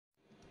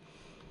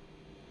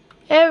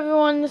Hey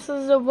everyone, this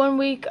is a 1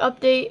 week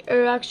update,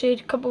 or actually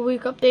a couple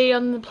week update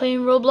on the playing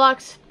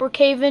Roblox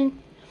Brookhaven.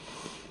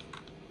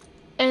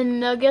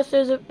 And I guess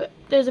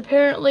there's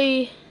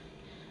apparently,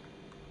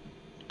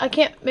 I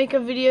can't make a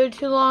video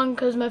too long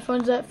because my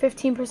phone's at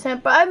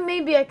 15%, but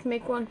maybe I can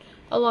make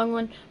a long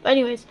one. But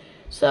anyways,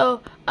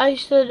 so I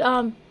should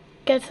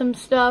get some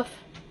stuff.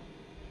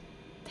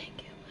 Thank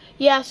you.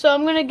 Yeah, so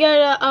I'm gonna get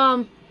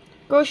a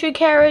grocery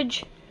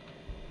carriage.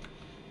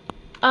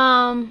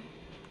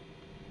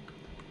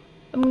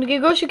 I'm gonna get a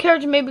grocery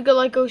carriage and maybe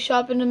go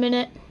shop in a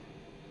minute.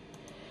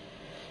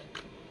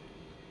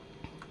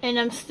 And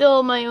I'm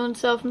still my own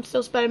self. I'm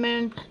still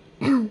Spider-Man.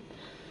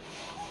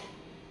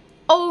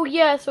 Oh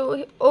yeah,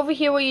 so over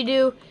here what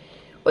you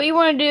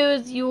want to do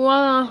is you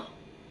want a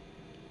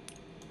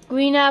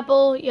green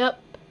apple. Yep.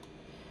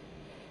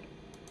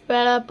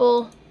 Red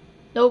apple.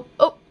 Nope.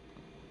 Oh.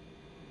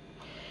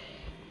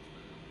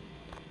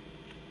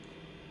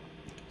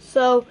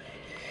 So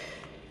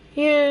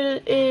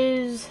here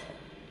is.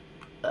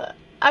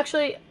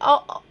 Actually,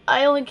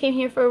 I only came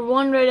here for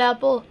one red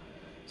apple,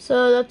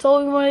 so that's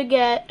all we want to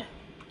get.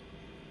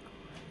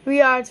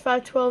 It's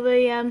 5:12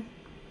 a.m.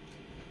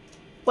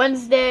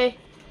 Wednesday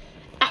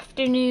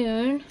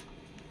afternoon.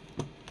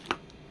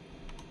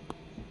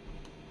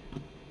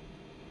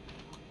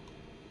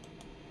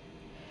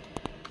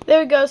 There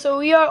we go. So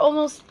we are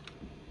almost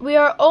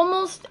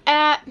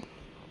at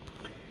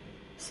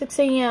 6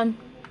 a.m.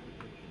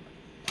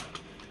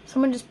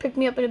 Someone just picked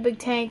me up in a big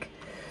tank.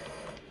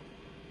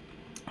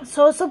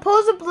 So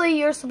supposedly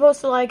you're supposed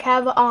to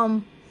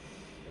have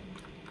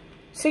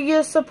so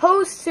you're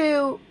supposed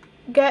to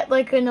get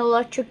an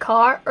electric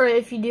car, or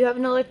if you do have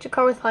an electric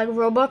car with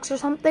Robux or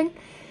something,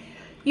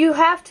 you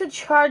have to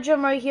charge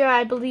them right here,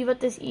 I believe, at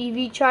this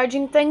EV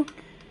charging thing.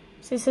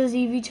 So it says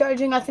EV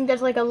charging. I think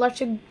that's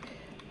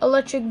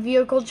electric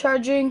vehicle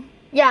charging.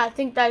 Yeah, I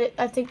think that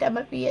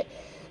might be it.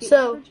 The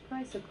average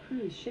price of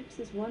cruise ships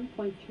is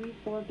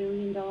 $1.34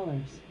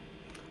 billion.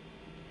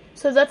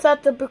 So that's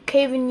at the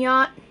Brookhaven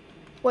yacht.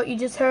 What you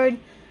just heard.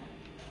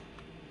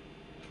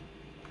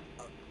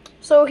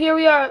 So here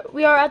we are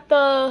at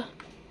the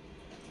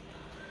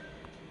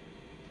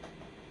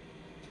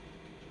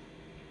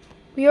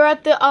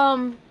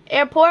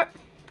airport.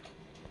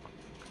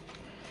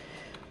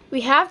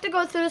 We have to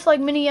go through this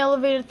mini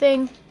elevator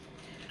thing.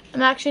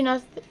 I'm actually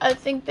not, I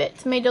think that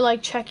it's made to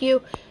check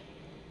you.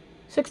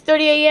 6:30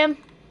 a.m.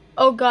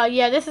 Oh god,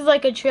 yeah, this is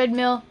like a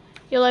treadmill.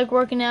 You're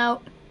working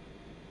out.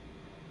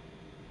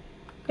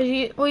 Cause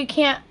we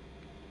can't.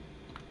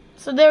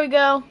 So there we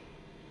go.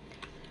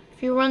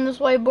 If you run this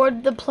way,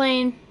 board the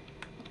plane.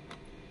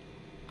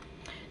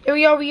 There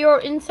we are. We are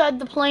inside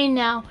the plane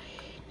now.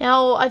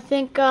 Now I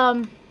think this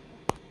will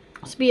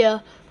be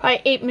a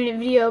probably 8-minute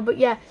video, but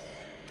yeah.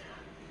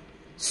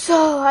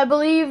 So I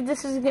believe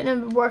this is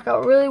gonna work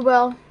out really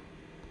well.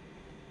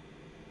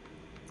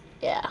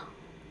 Yeah.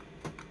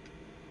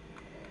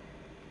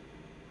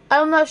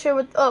 I'm not sure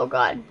what. Oh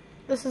god,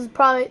 this is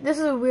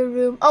a weird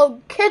room. Oh,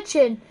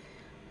 kitchen.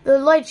 The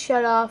light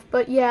shut off,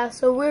 but yeah,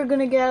 so we're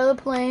gonna get out of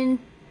the plane.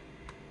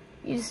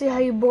 You see how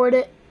you board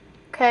it?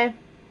 Okay.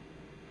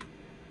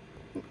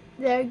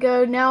 There you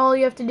go. Now all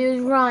you have to do is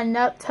run.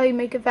 That's how you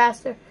make it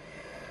faster.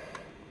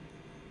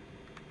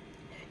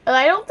 And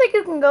I don't think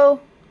you can go.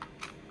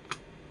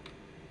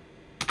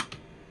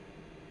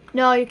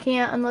 No, you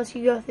can't unless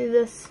you go through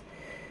this.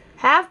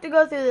 Have to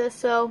go through this,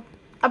 so.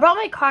 I brought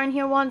my car in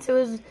here once. It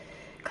was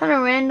kind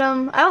of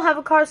random. I don't have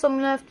a car, so I'm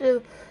gonna have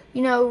to,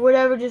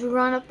 whatever, just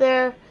run up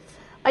there.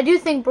 I do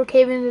think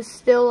Brookhaven is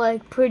still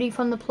pretty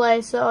fun to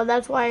play, so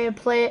that's why I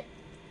play it.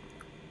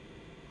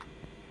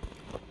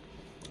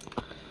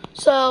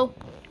 So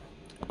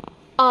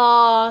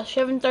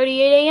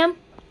 7:38 a.m.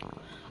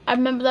 I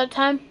remember that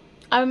time.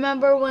 I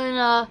remember when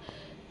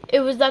it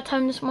was that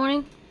time this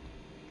morning.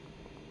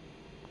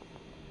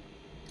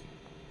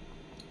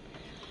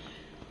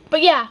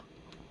 But yeah,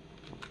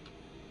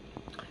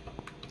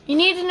 you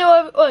need to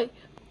know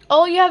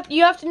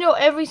you have to know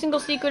every single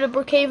secret of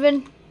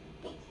Brookhaven.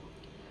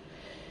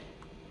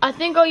 I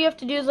think all you have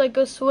to do is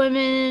go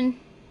swimming.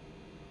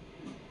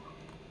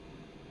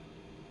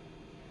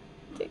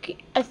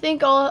 I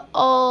think I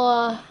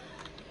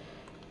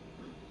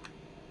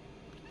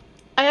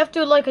have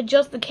to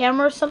adjust the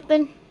camera or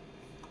something,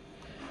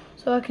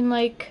 so I can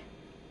like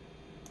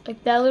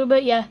that a little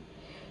bit. Yeah,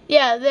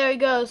 there we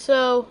go.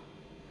 So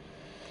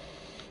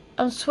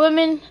I'm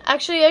swimming.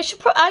 Actually, I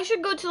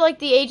should go to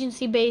the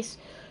agency base,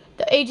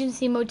 the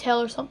agency motel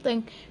or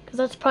something, because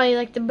that's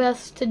probably the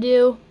best to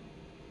do.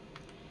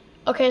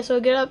 Okay, so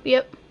get up,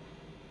 yep.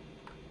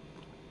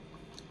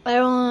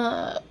 I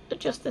want to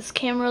adjust this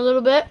camera a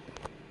little bit.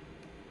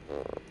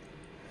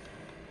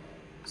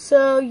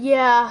 So,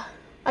 yeah.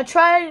 I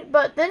tried,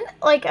 but then,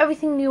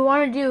 everything you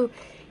want to do,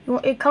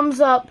 it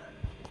comes up.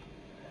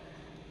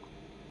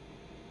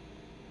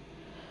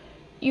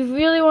 You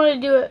really want to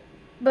do it,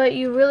 but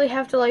you really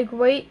have to,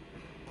 wait.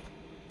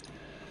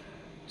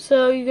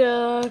 So, you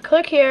gotta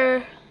click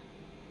here.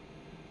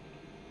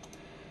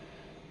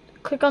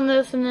 Click on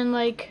this, and then,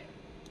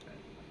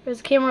 raise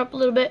the camera up a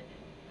little bit.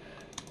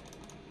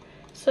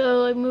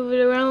 So like move it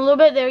around a little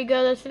bit. There you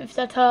go. That's if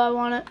that's how I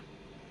want it.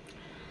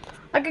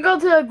 I could go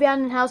to an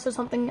abandoned house or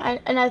something,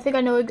 and I think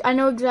I know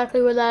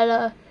exactly where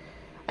that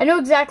I know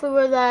exactly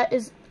where that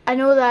is. I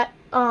know that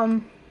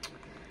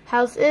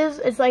house is.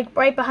 It's like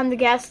right behind the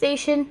gas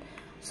station.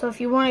 So if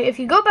you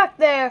go back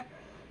there,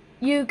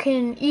 you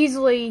can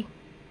easily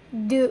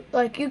do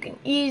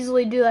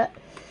that.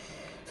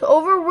 So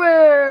over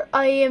where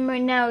I am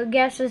right now,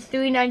 gas is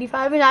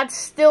 $3.95, and that's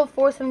still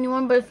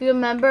 $4.71. But if you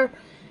remember,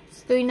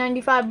 it's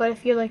 $3.95. But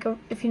if you're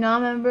if you're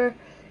not a member,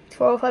 it's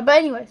 $4.05. But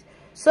anyways,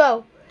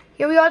 so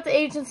here we are at the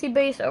agency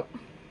base. Oh,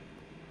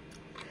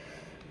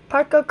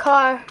 park a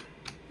car,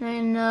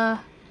 and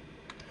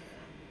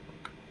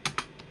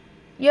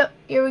yep,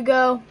 here we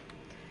go.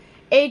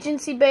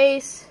 Agency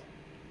base.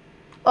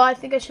 Oh, I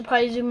think I should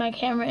probably zoom my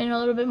camera in a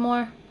little bit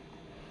more.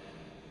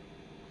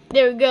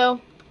 There we go.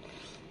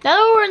 Now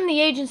that we're in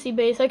the agency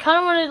base, I kind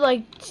of wanted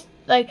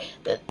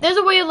there's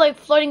a way of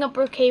flooding up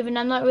Brookhaven.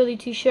 I'm not really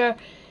too sure.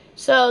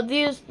 So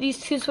these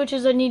two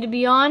switches that need to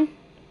be on.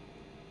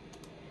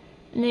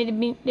 They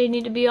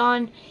need to be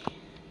on.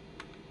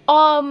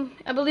 I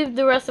believe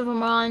the rest of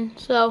them are on.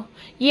 So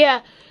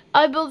yeah,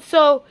 I don't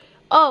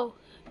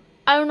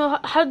know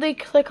how did they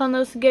click on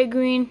those to get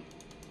green.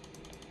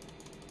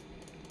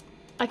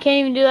 I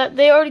can't even do that.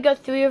 They already got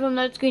 3 of them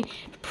that's green.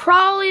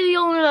 Probably the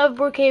owner of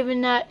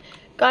Brookhaven that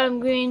got them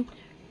green.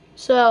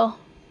 So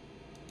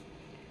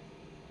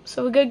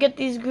we're gonna get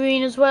these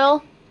green as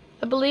well,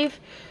 I believe.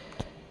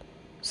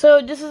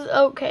 So this is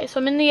okay. So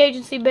I'm in the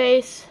agency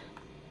base.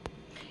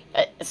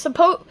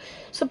 Suppose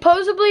there's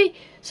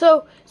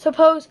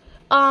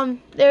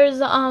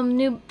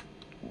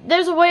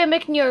a way of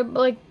making your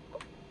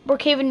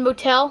Brookhaven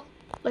motel,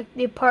 like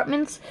the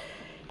apartments.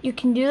 You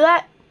can do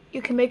that.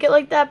 You can make it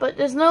like that, but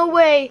there's no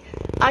way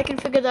I can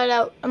figure that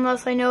out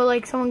unless I know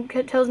someone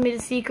tells me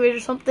the secret or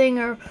something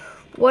or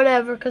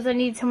whatever, because I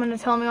need someone to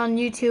tell me on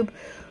YouTube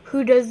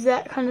who does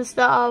that kind of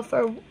stuff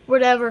or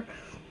whatever.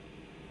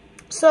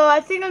 So I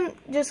think I'm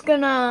just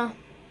gonna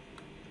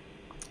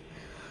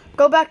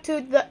go back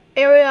to the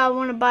area I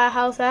want to buy a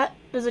house at.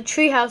 There's a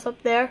tree house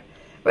up there.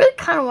 I really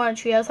kind of want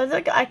a tree house. I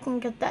think I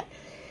can get that.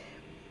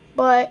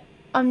 But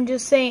I'm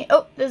just saying,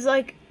 oh, there's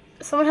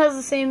someone has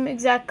the same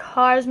exact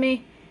car as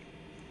me.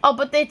 Oh,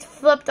 but they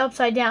flipped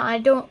upside down. I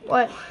don't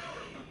what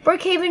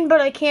Brookhaven, but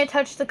I can't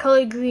touch the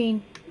color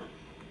green.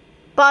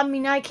 But I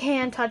mean, I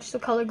can touch the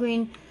color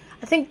green.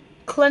 I think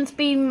Clint's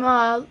Beam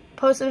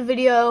posted a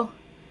video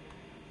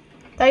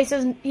that he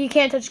says he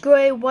can't touch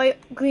gray,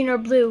 white, green, or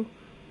blue.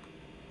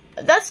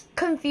 That's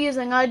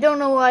confusing. I don't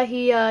know why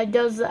he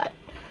does that.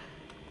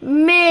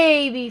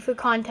 Maybe for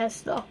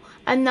contests though.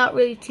 I'm not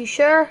really too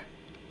sure.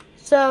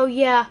 So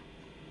yeah.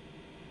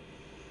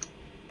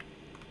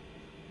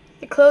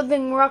 The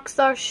clothing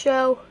rockstar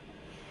show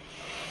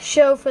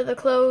for the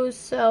clothes.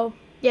 So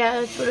yeah,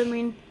 that's what I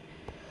mean.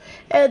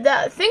 And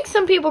I think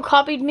some people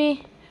copied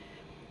me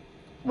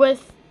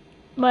with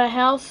my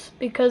house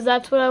because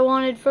that's what I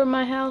wanted for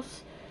my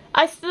house.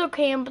 I still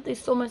can, but they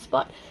stole my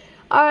spot.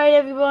 Alright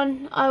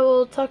everyone, I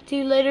will talk to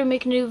you later,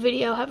 make a new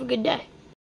video. Have a good day.